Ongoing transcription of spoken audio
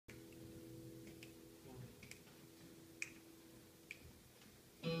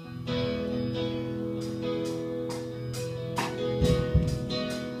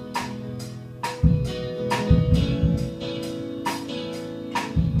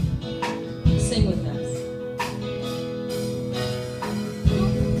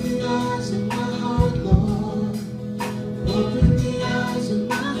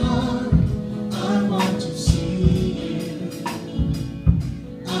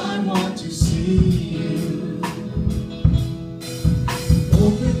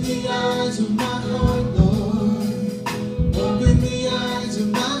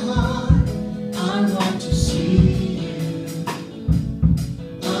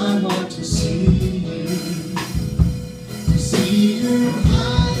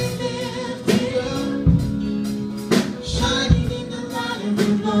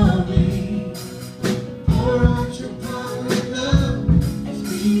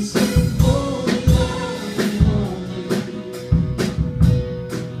sing holy, holy, holy.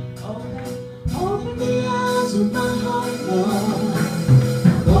 Open the eyes of my heart, Lord.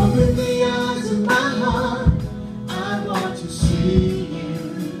 Open the eyes of my heart. I want to see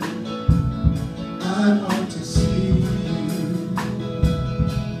you. I want to see you.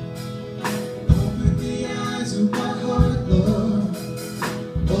 Open the eyes of my heart, Lord.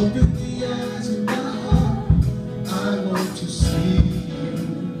 Open the eyes of my heart. I want to see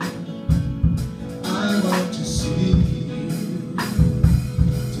you. I want to see you.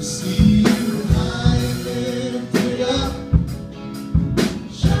 To see you high and lifted up,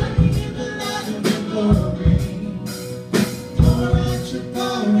 shining in the light of your glory. Pour out your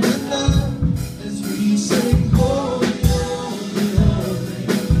power and love as we sing holy, holy, holy.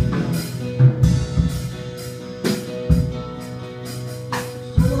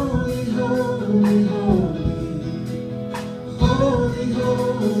 Holy, holy, holy. Holy,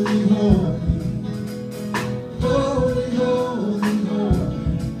 holy, holy. Holy, holy, holy.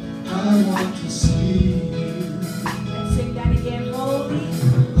 I want to see you. Let's sing that again. Holy.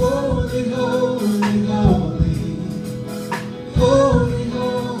 Holy, holy, holy. Holy,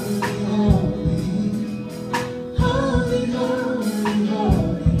 holy, holy. Holy, holy,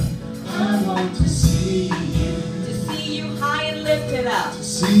 holy. I want to see you. To see you high and lifted up. To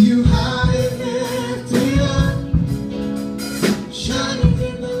see you high and lifted up, shining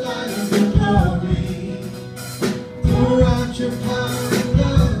in the light of your glory. Pour out your power and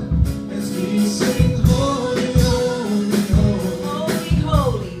love as we sing holy, holy, holy. Holy,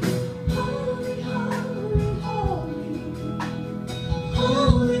 holy. Holy, holy, holy.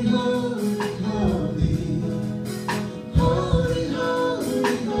 Holy, holy, holy. Holy,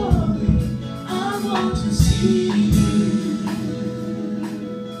 holy, holy. I want to see you.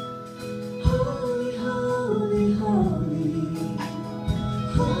 Holy, holy, holy.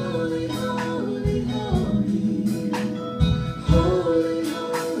 Holy, holy, holy. Holy,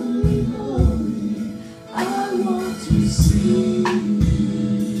 holy, holy. I want to see you.